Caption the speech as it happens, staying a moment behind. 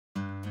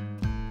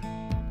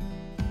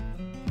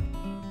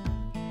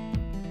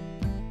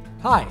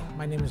Hi,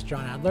 my name is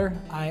John Adler.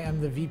 I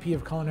am the VP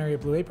of Culinary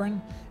at Blue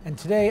Apron, and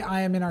today I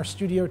am in our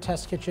studio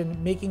test kitchen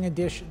making a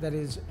dish that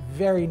is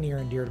very near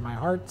and dear to my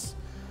heart,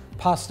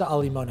 pasta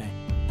al limone.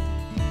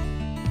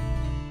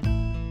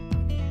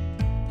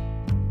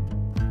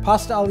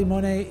 Pasta al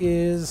limone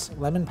is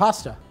lemon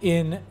pasta.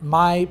 In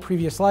my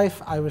previous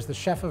life, I was the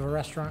chef of a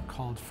restaurant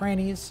called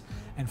Franny's,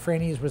 and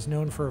Franny's was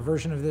known for a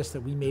version of this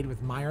that we made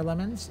with Meyer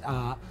lemons.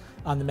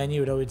 On the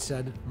menu, it always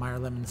said Meyer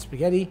lemon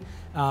spaghetti,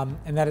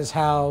 and that is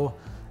how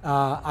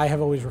I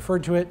have always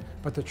referred to it,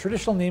 but the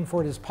traditional name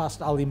for it is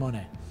pasta al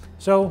limone.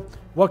 So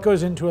what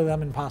goes into a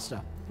lemon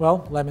pasta?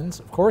 Well, lemons,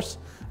 of course.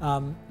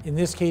 In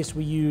this case,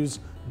 we use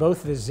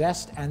both the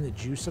zest and the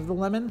juice of the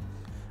lemon.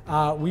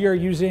 We are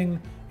using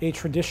a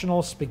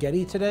traditional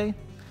spaghetti today,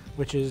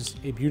 which is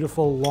a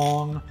beautiful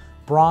long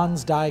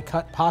bronze die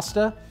cut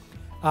pasta.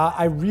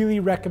 I really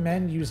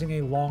recommend using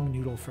a long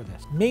noodle for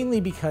this, mainly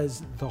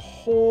because the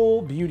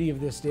whole beauty of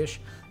this dish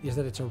is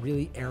that it's a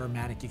really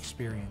aromatic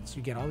experience.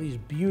 You get all these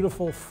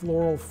beautiful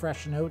floral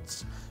fresh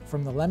notes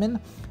from the lemon,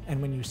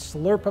 and when you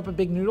slurp up a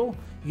big noodle,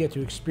 you get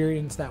to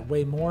experience that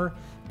way more.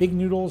 Big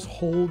noodles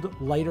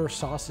hold lighter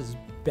sauces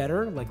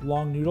better, like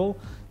long noodle.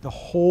 The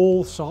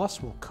whole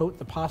sauce will coat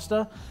the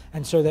pasta,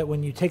 and so that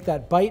when you take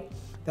that bite,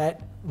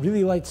 that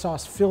really light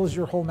sauce fills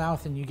your whole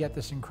mouth and you get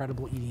this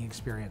incredible eating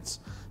experience.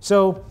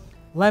 So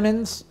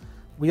lemons,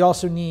 we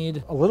also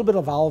need a little bit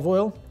of olive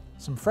oil,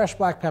 some fresh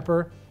black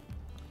pepper,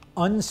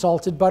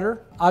 unsalted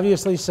butter,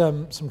 obviously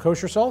some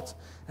kosher salt,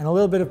 and a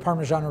little bit of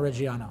Parmigiano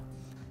Reggiano.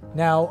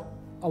 Now,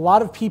 a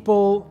lot of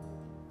people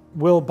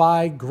will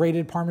buy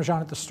grated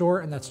Parmesan at the store,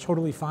 and that's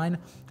totally fine.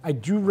 I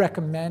do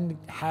recommend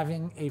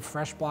having a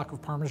fresh block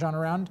of Parmesan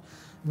around,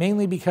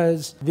 mainly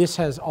because this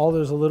has all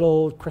those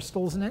little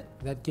crystals in it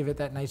that give it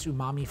that nice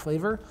umami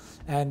flavor,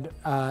 and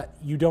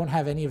you don't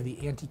have any of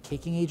the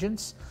anti-caking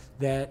agents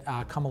that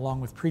come along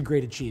with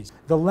pre-grated cheese.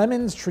 The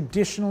lemons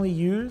traditionally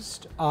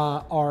used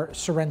are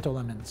Sorrento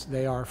lemons.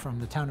 They are from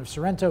the town of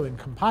Sorrento in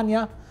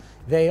Campania.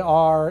 They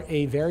are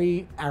a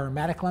very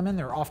aromatic lemon.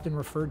 They're often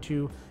referred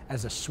to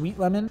as a sweet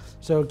lemon.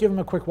 So give them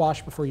a quick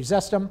wash before you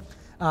zest them.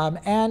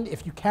 And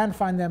if you can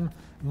find them,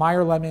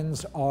 Meyer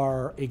lemons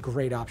are a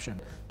great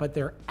option, but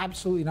they're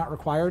absolutely not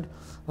required.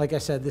 Like I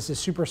said, this is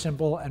super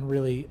simple and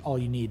really all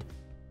you need.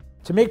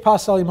 To make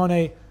pasta al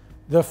limone,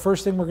 the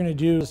first thing we're gonna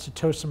do is to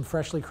toast some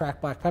freshly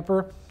cracked black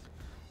pepper.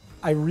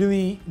 I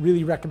really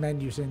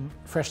recommend using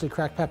freshly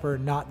cracked pepper,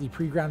 not the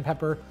pre-ground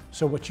pepper.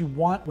 So what you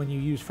want when you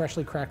use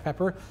freshly cracked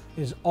pepper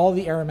is all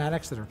the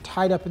aromatics that are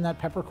tied up in that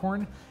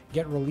peppercorn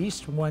get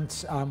released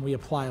once we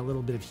apply a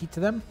little bit of heat to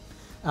them.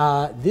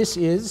 This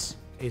is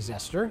a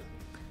zester.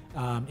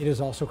 It is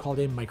also called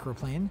a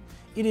microplane.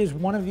 It is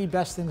one of the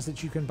best things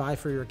that you can buy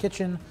for your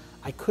kitchen.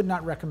 I could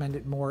not recommend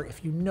it more.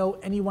 If you know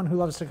anyone who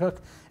loves to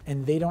cook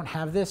and they don't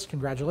have this,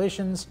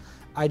 congratulations.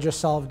 I just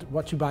solved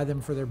what to buy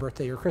them for their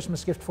birthday or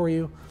Christmas gift for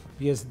you,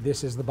 because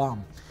this is the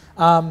bomb.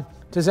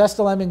 To zest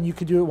a lemon, you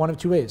could do it one of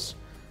two ways.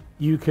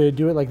 You could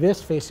do it like this,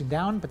 facing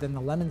down, but then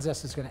the lemon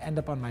zest is gonna end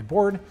up on my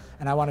board,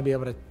 and I wanna be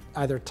able to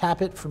either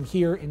tap it from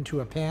here into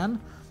a pan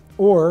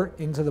or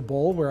into the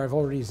bowl where I've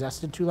already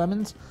zested 2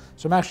 lemons.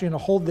 So I'm actually gonna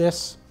hold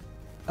this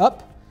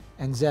up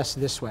and zest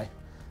this way.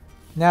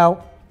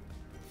 Now,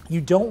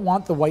 you don't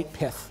want the white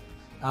pith.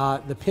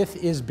 The pith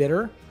is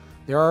bitter.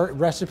 There are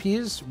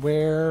recipes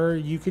where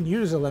you can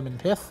use a lemon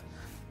pith,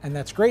 and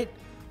that's great.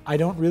 I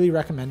don't really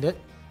recommend it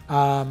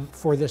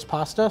for this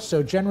pasta.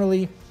 So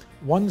generally,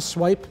 1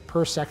 swipe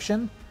per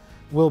section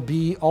will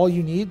be all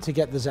you need to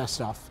get the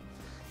zest off.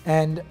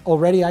 And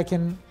already I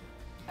can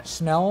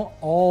smell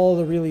all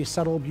the really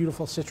subtle,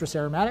 beautiful citrus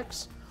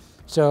aromatics.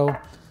 So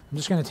I'm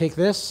just gonna take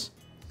this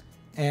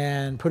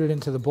and put it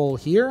into the bowl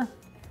here,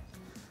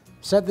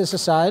 set this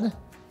aside,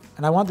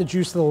 and I want the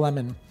juice of the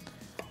lemon.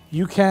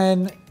 You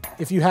can,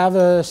 if you have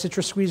a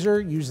citrus squeezer,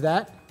 use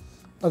that.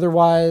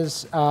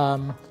 Otherwise,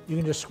 you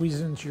can just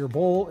squeeze it into your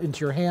bowl,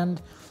 into your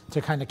hand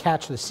to kind of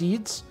catch the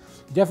seeds.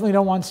 You definitely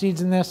don't want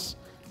seeds in this.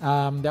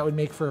 That would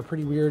make for a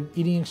pretty weird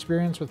eating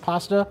experience with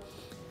pasta.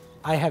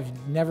 I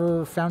have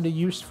never found a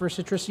use for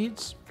citrus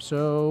seeds,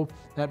 so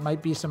that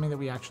might be something that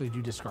we actually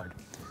do discard.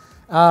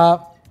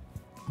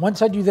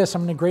 Once I do this,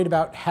 I'm gonna grate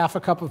about half a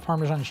cup of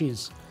Parmesan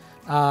cheese.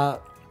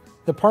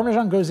 The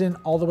Parmesan goes in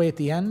all the way at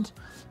the end,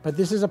 but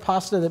this is a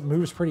pasta that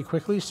moves pretty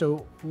quickly,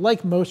 so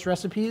like most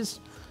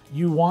recipes,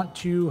 you want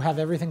to have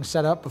everything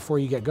set up before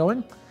you get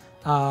going.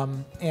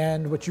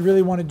 And what you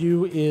really wanna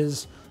do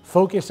is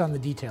focus on the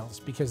details,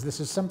 because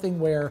this is something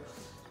where,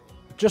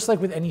 just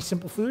like with any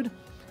simple food,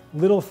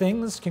 little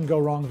things can go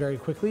wrong very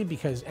quickly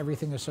because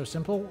everything is so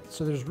simple,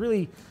 so there's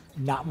really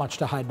not much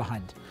to hide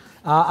behind.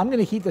 I'm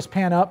gonna heat this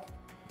pan up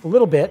a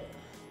little bit.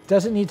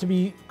 Doesn't need to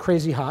be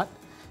crazy hot.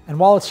 And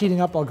while it's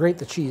heating up, I'll grate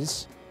the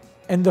cheese.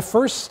 And the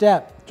first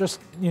step, just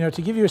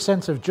to give you a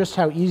sense of just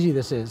how easy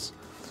this is,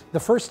 the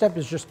first step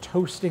is just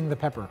toasting the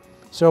pepper.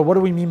 So what do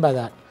we mean by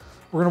that?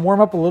 We're gonna warm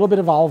up a little bit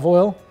of olive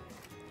oil,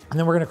 and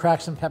then we're gonna crack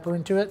some pepper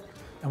into it,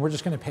 and we're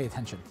just gonna pay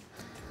attention.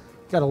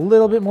 Got a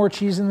little bit more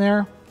cheese in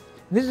there.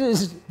 This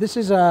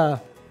is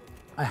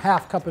I a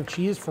half cup of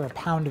cheese for a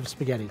pound of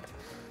spaghetti.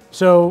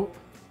 So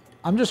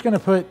I'm just gonna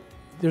put,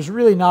 there's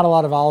really not a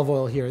lot of olive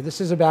oil here.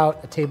 This is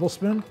about a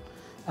tablespoon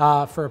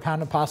for a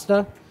pound of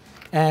pasta.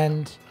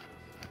 And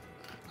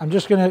I'm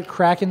just gonna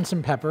crack in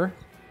some pepper.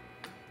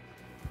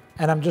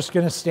 And I'm just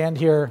gonna stand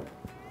here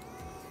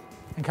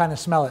and kind of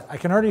smell it. I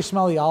can already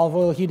smell the olive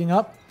oil heating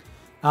up.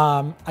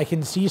 I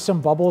can see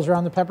some bubbles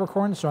around the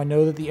peppercorn, so I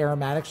know that the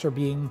aromatics are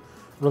being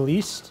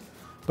released.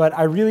 But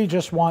I really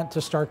just want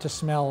to start to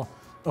smell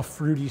a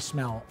fruity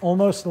smell,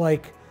 almost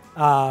like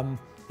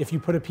if you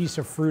put a piece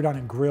of fruit on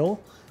a grill.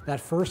 That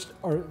first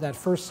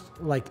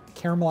like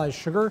caramelized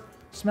sugar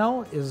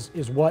smell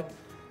is what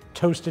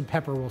toasted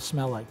pepper will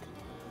smell like.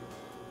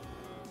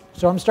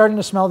 So I'm starting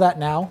to smell that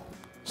now.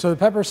 So the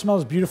pepper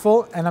smells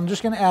beautiful, and I'm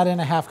just gonna add in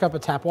a half cup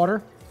of tap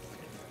water.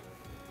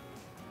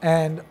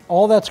 And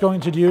all that's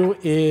going to do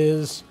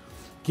is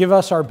give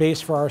us our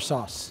base for our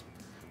sauce.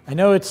 I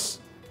know it's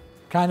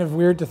kind of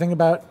weird to think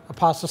about a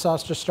pasta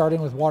sauce just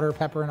starting with water,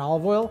 pepper, and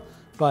olive oil,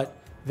 but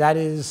that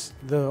is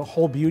the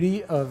whole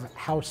beauty of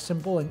how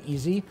simple and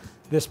easy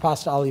this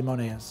pasta al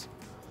limone is.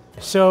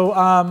 So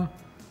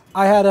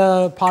I had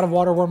a pot of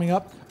water warming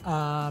up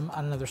on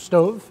another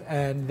stove,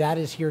 and that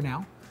is here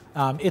now.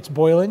 It's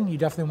boiling. You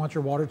definitely want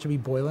your water to be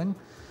boiling.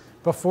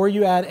 Before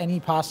you add any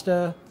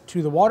pasta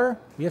to the water,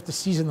 you have to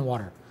season the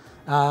water.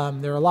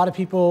 There are a lot of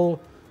people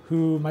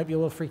who might be a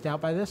little freaked out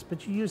by this,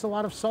 but you use a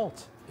lot of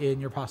salt in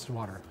your pasta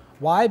water.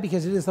 Why?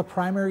 Because it is the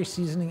primary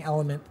seasoning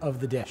element of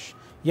the dish.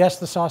 Yes,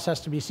 the sauce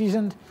has to be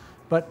seasoned,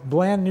 but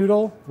bland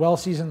noodle,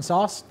 well-seasoned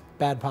sauce,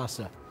 bad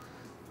pasta.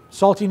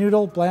 Salty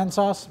noodle, bland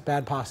sauce,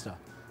 bad pasta.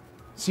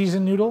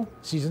 Seasoned noodle,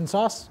 seasoned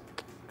sauce,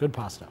 good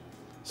pasta.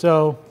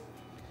 So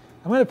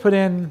I'm gonna put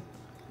in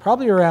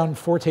probably around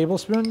 4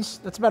 tablespoons.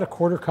 That's about a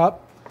quarter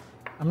cup.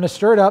 I'm gonna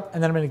stir it up,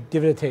 and then I'm gonna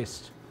give it a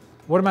taste.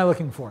 What am I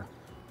looking for?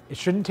 It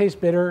shouldn't taste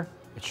bitter.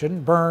 It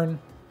shouldn't burn.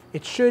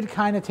 It should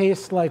kind of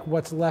taste like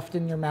what's left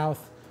in your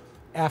mouth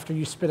after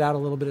you spit out a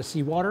little bit of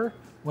seawater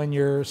when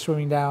you're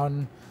swimming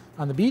down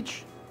on the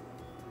beach.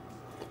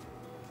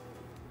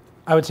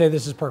 I would say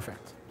this is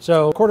perfect.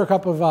 So a quarter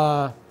cup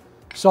of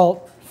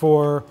salt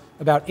for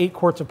about 8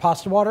 quarts of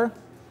pasta water.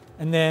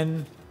 And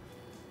then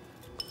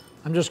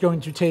I'm just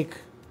going to take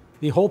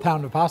the whole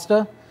pound of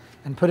pasta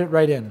and put it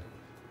right in.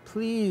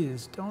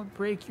 Please don't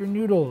break your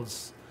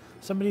noodles.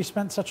 Somebody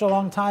spent such a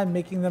long time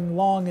making them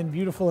long and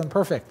beautiful and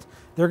perfect.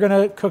 They're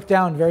gonna cook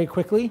down very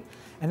quickly.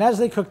 And as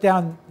they cook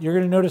down, you're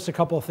gonna notice a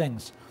couple of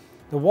things.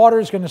 The water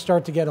is gonna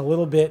start to get a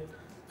little bit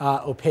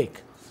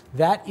opaque.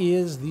 That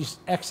is the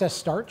excess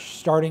starch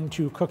starting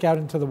to cook out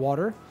into the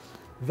water.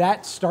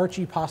 That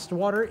starchy pasta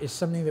water is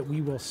something that we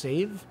will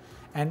save,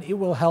 and it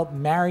will help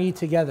marry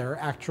together,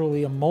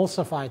 actually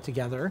emulsify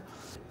together,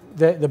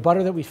 the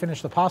butter that we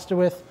finished the pasta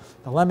with,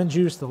 the lemon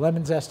juice, the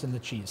lemon zest, and the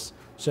cheese.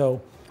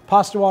 So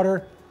pasta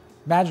water,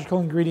 magical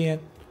ingredient.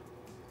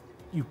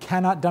 You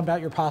cannot dump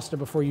out your pasta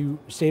before you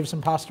save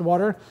some pasta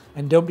water,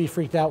 and don't be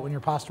freaked out when your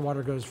pasta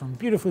water goes from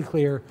beautifully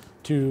clear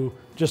to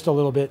just a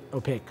little bit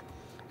opaque.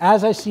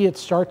 As I see it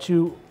start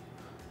to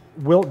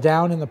wilt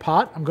down in the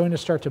pot, I'm going to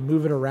start to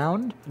move it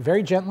around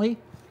very gently,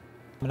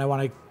 and I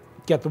want to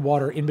get the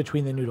water in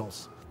between the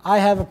noodles. I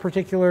have a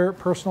particular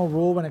personal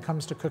rule when it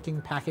comes to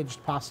cooking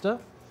packaged pasta,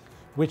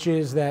 which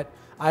is that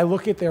I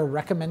look at their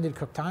recommended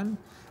cook time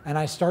and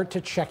I start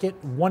to check it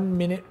 1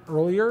 minute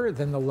earlier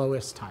than the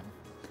lowest time.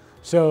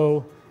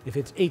 So if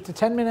it's 8 to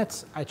 10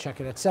 minutes, I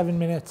check it at 7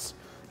 minutes.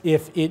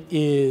 If it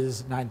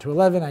is 9 to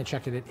 11, I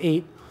check it at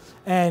 8.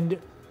 And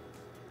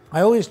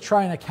I always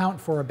try and account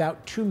for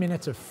about 2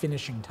 minutes of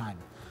finishing time.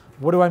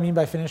 What do I mean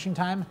by finishing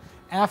time?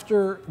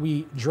 After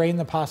we drain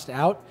the pasta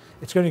out,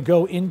 it's going to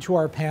go into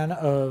our pan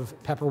of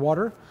pepper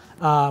water.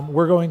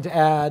 We're going to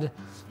add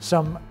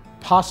some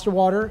pasta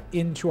water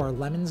into our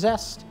lemon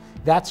zest.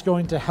 That's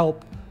going to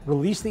help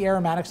release the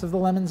aromatics of the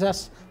lemon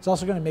zest. It's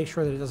also going to make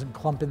sure that it doesn't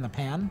clump in the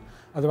pan.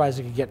 Otherwise,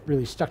 it could get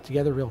really stuck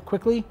together real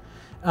quickly.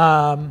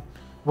 We're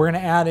going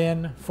to add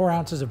in 4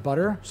 ounces of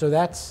butter. So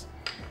that's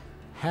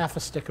half a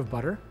stick of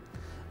butter.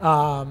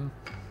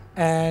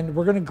 And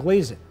we're going to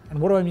glaze it. And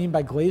what do I mean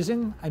by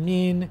glazing? I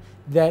mean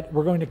that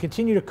we're going to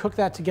continue to cook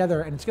that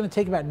together, and it's going to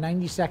take about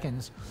 90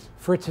 seconds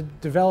for it to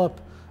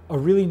develop a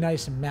really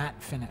nice matte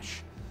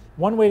finish.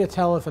 One way to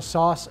tell if a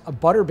sauce, a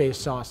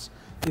butter-based sauce,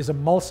 is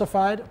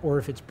emulsified or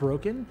if it's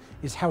broken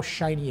is how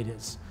shiny it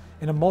is.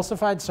 An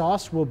emulsified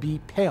sauce will be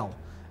pale,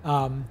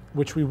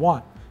 which we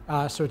want.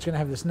 So it's going to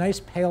have this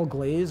nice pale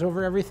glaze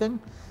over everything.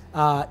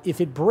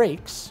 If it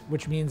breaks,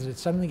 which means that it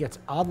suddenly gets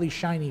oddly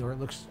shiny or it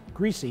looks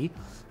greasy,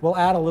 we'll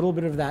add a little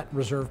bit of that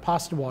reserved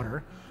pasta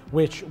water,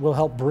 which will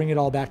help bring it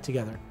all back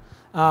together.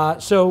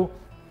 So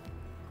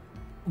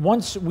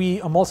once we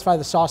emulsify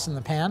the sauce in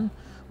the pan,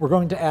 we're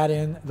going to add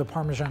in the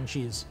Parmesan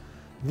cheese.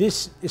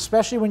 This,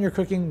 especially when you're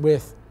cooking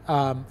with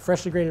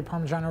freshly grated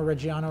Parmigiano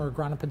Reggiano or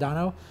Grana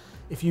Padano,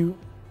 if you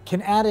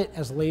can add it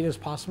as late as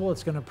possible,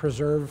 it's going to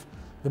preserve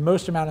the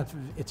most amount of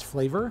its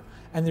flavor,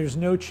 and there's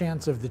no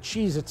chance of the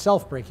cheese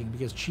itself breaking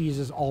because cheese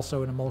is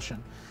also an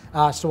emulsion.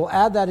 So we'll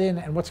add that in,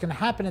 and what's gonna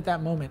happen at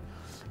that moment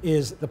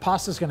is the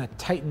pasta is gonna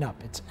tighten up.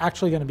 It's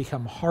actually gonna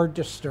become hard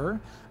to stir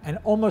and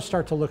almost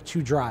start to look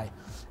too dry.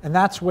 And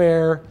that's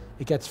where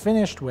it gets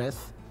finished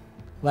with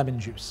lemon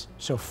juice.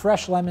 So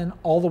fresh lemon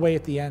all the way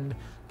at the end,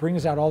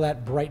 brings out all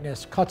that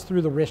brightness, cuts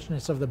through the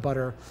richness of the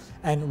butter,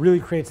 and really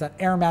creates that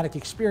aromatic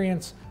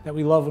experience that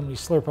we love when we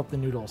slurp up the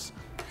noodles.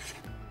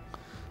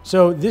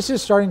 So this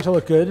is starting to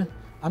look good.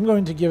 I'm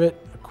going to give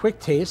it a quick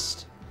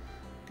taste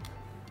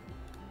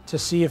to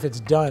see if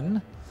it's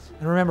done.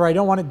 And remember, I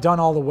don't want it done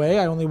all the way.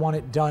 I only want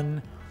it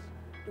done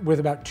with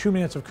about 2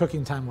 minutes of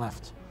cooking time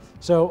left.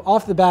 So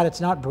off the bat, it's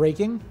not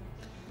breaking.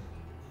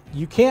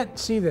 You can't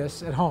see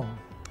this at home,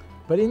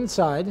 but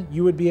inside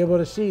you would be able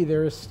to see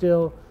there is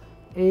still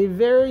a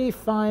very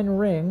fine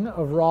ring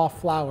of raw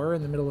flour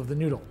in the middle of the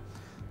noodle.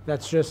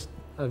 That's just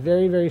a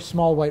very, very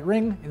small white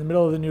ring in the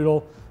middle of the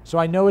noodle. So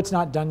I know it's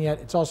not done yet.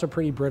 It's also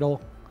pretty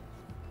brittle.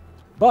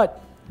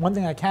 But one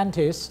thing I can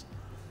taste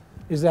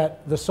is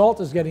that the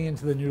salt is getting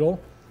into the noodle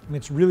and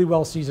it's really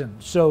well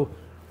seasoned. So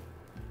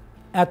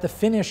at the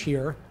finish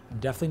here, I'm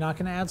definitely not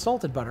going to add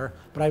salted butter,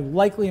 but I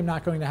likely am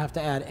not going to have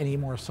to add any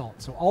more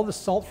salt. So all the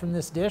salt from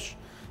this dish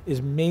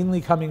is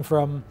mainly coming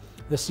from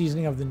the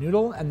seasoning of the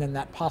noodle and then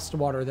that pasta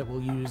water that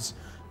we'll use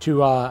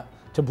to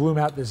bloom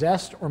out the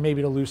zest or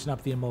maybe to loosen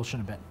up the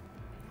emulsion a bit.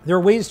 There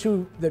are ways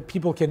that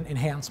people can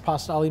enhance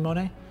pasta al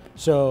limone.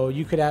 So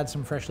you could add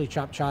some freshly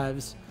chopped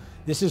chives.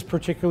 This is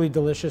particularly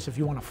delicious if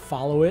you want to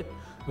follow it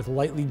with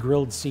lightly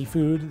grilled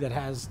seafood that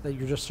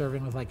you're just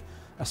serving with like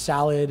a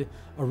salad.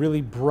 A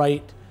really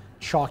bright,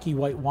 chalky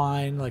white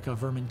wine like a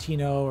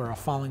Vermentino or a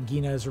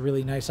Falanghina is a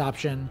really nice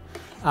option.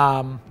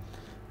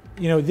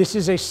 You know, this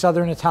is a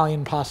Southern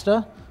Italian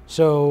pasta.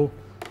 So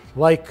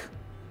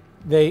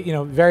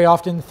very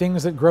often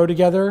things that grow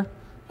together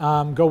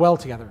go well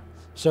together.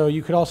 So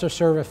you could also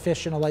serve a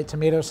fish in a light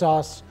tomato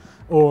sauce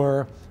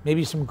or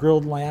maybe some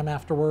grilled lamb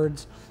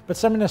afterwards, but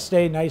something to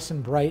stay nice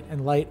and bright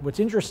and light. What's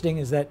interesting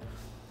is that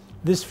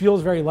this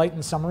feels very light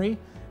and summery,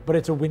 but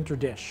it's a winter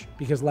dish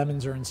because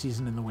lemons are in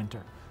season in the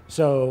winter.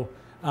 So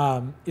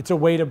it's a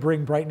way to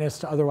bring brightness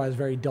to otherwise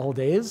very dull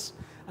days,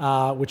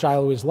 which I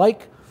always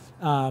like.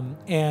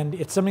 And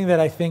it's something that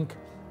I think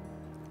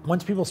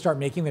once people start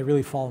making, they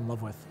really fall in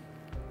love with.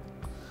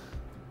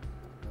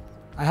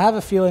 I have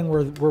a feeling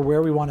we're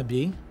where we want to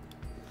be,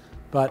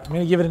 but I'm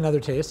going to give it another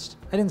taste.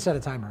 I didn't set a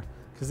timer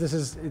because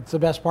it's the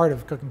best part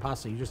of cooking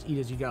pasta. You just eat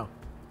as you go.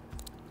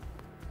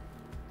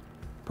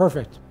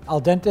 Perfect. Al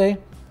dente,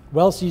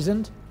 well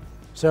seasoned.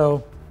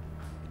 So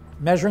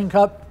measuring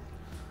cup,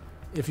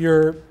 if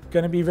you're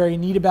going to be very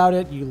neat about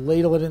it, you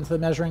ladle it into the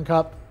measuring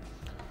cup.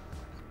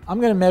 I'm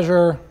going to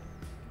measure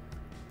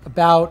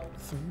about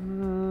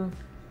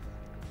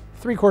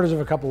 3/4 of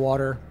a cup of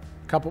water,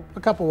 a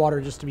cup of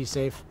water just to be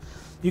safe.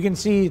 You can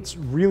see it's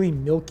really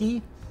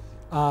milky,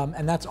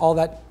 and that's all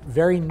that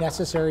very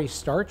necessary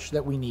starch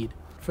that we need.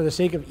 For the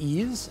sake of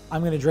ease, I'm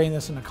going to drain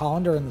this in a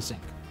colander in the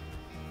sink.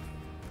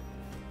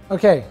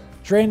 Okay,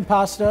 drained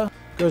pasta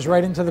goes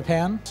right into the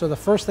pan. So the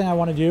first thing I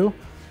want to do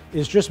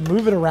is just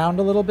move it around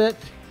a little bit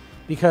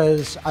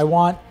because I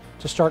want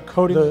to start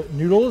coating the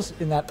noodles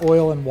in that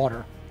oil and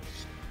water.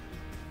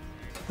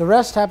 The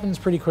rest happens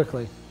pretty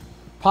quickly.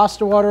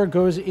 Pasta water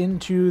goes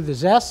into the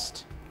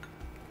zest.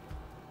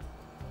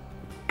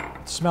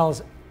 It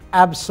smells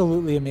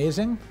absolutely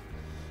amazing.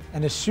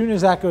 And as soon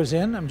as that goes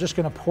in, I'm just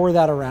going to pour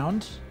that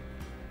around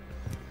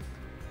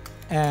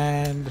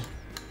and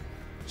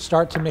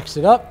start to mix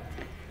it up.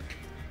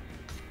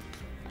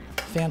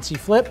 Fancy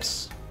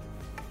flips.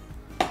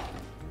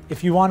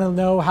 If you want to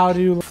know how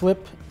to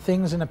flip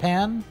things in a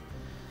pan,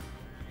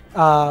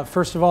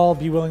 first of all,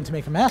 be willing to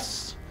make a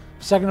mess.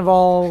 Second of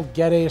all,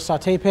 get a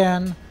saute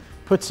pan,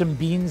 put some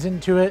beans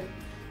into it,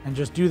 and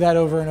just do that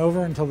over and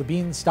over until the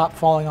beans stop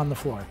falling on the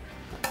floor.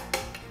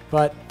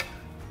 But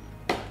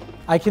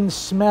I can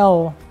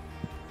smell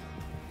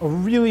a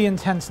really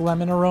intense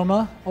lemon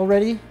aroma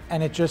already,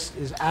 and it just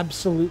is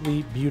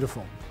absolutely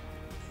beautiful.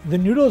 The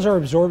noodles are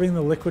absorbing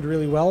the liquid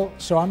really well,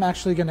 so I'm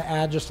actually going to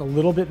add just a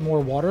little bit more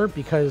water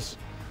because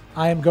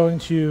I am going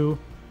to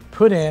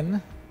put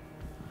in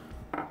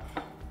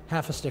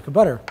half a stick of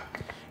butter.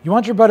 You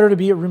want your butter to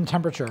be at room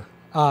temperature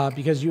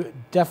because you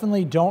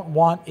definitely don't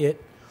want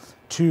it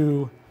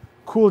to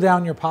cool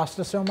down your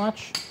pasta so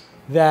much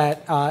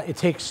that it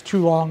takes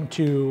too long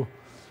to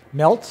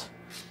melt.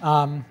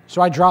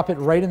 So I drop it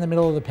right in the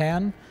middle of the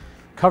pan,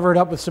 cover it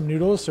up with some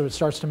noodles so it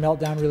starts to melt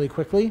down really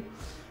quickly.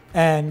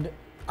 And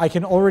I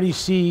can already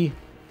see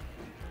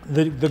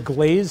the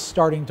glaze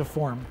starting to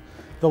form.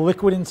 The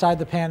liquid inside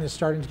the pan is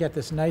starting to get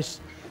this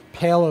nice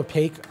pale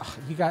opaque. Oh,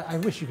 I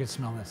wish you could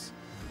smell this.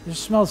 It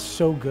just smells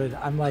so good.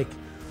 I'm like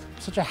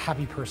such a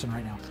happy person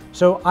right now.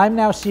 So I'm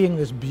now seeing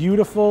this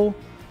beautiful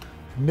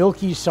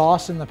milky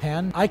sauce in the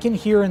pan. I can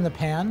hear in the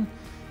pan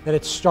that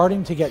it's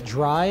starting to get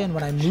dry, and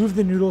when I move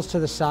the noodles to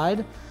the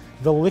side,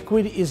 the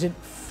liquid isn't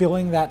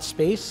filling that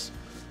space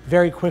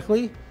very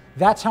quickly.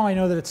 That's how I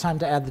know that it's time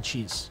to add the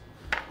cheese.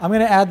 I'm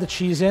gonna add the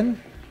cheese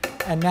in,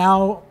 and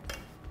now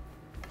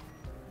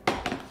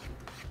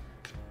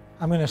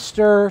I'm gonna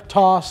stir,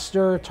 toss,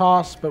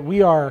 but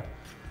we are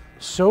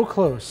so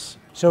close.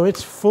 So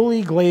it's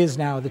fully glazed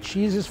now. The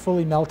cheese is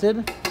fully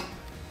melted.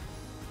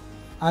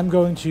 I'm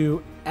going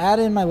to add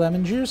in my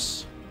lemon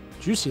juice.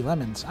 Juicy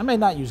lemons. I may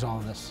not use all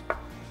of this,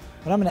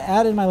 but I'm gonna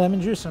add in my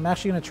lemon juice, and I'm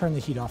actually gonna turn the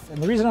heat off. And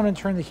the reason I'm gonna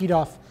turn the heat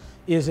off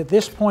is at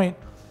this point,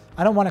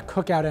 I don't wanna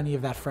cook out any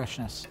of that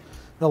freshness.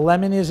 The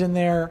lemon is in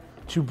there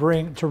to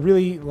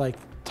really like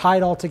tie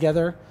it all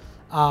together.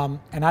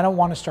 And I don't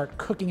want to start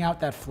cooking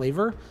out that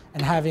flavor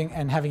and having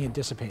it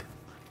dissipate.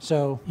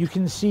 So you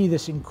can see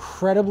this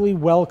incredibly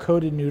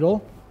well-coated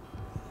noodle.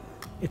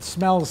 It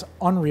smells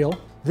unreal.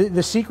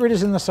 The secret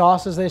is in the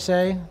sauce, as they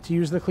say, to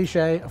use the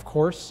cliche, of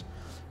course,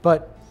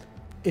 but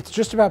it's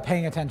just about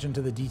paying attention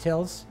to the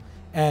details.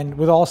 And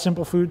with all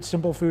simple food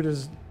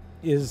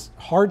is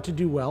hard to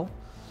do well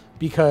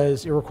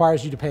because it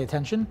requires you to pay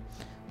attention.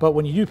 But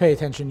when you do pay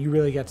attention, you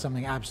really get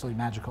something absolutely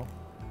magical.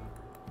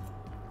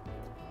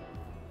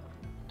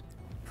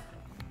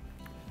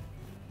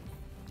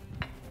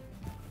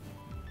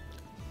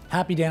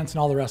 Happy dance and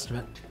all the rest of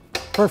it.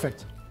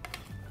 Perfect.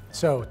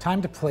 So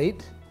time to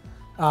plate.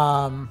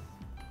 Like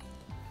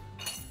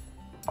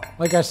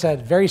I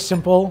said, very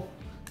simple.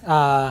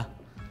 You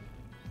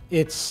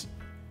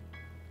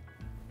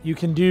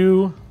can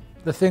do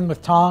the thing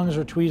with tongs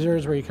or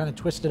tweezers where you kind of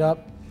twist it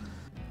up.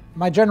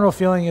 My general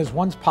feeling is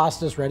once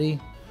pasta's ready,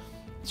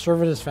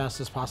 serve it as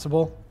fast as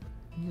possible.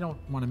 You don't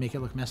want to make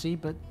it look messy,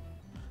 but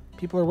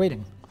people are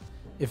waiting.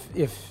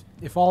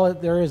 If all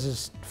there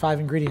is 5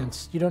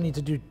 ingredients, you don't need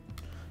to do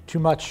too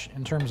much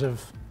in terms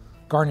of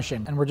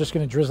garnishing. And we're just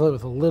going to drizzle it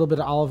with a little bit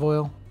of olive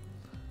oil.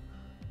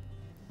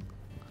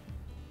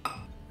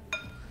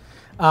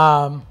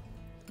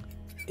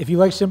 If you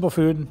like simple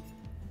food,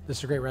 this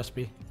is a great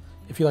recipe.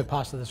 If you like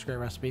pasta, this is a great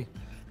recipe.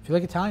 If you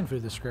like Italian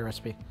food, this is a great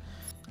recipe.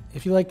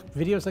 If you like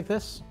videos like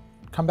this,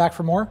 come back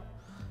for more,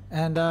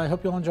 and I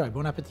hope you'll enjoy.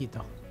 Buon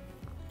appetito.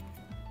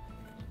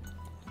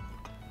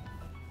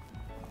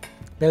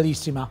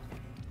 Bellissima.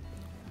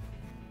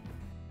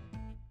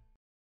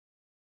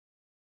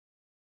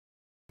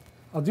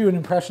 I'll do an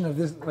impression of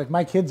this. Like,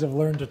 my kids have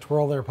learned to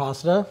twirl their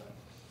pasta,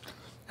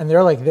 and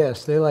they're like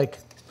this. They like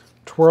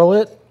twirl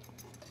it,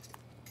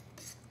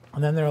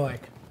 and then they're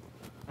like,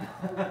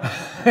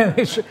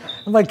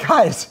 I'm like,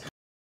 guys,